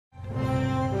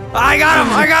I got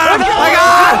him! I got him! I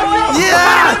got him!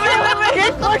 Yeah!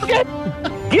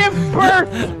 Give birth!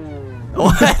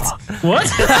 What? What?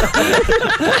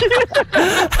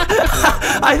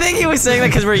 I think he was saying that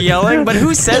because we're yelling, but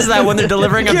who says that when they're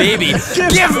delivering a baby?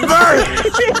 Give birth!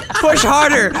 Push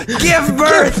harder! Give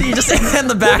birth! You just in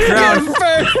the background.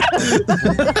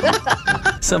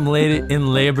 Some lady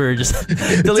in labor just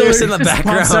delivers in the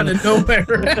background. Out of nowhere.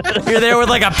 You're there with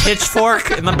like a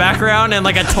pitchfork in the background and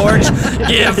like a torch.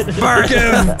 Give birth!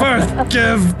 Give birth!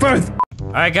 Give birth!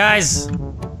 Alright guys,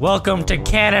 welcome to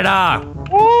Canada!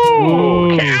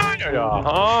 Ooh, Canada,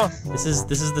 huh? This is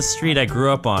the street I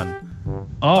grew up on.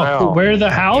 Oh, Wow. where are the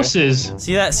houses?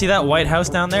 See that white house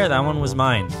down there? That one was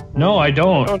mine. No, I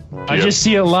don't. I just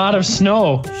see a lot of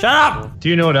snow. Shut up! Do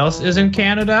you know what else is in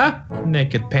Canada?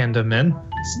 Naked panda men.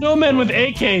 Snowmen with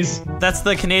AKs. That's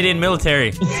the Canadian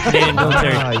military. Canadian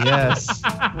military. Ah, yes.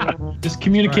 Just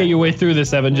communicate your way through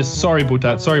this, Evan. Just sorry about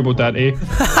that, eh?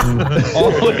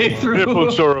 All the way through.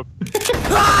 Maple syrup.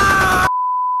 Ah!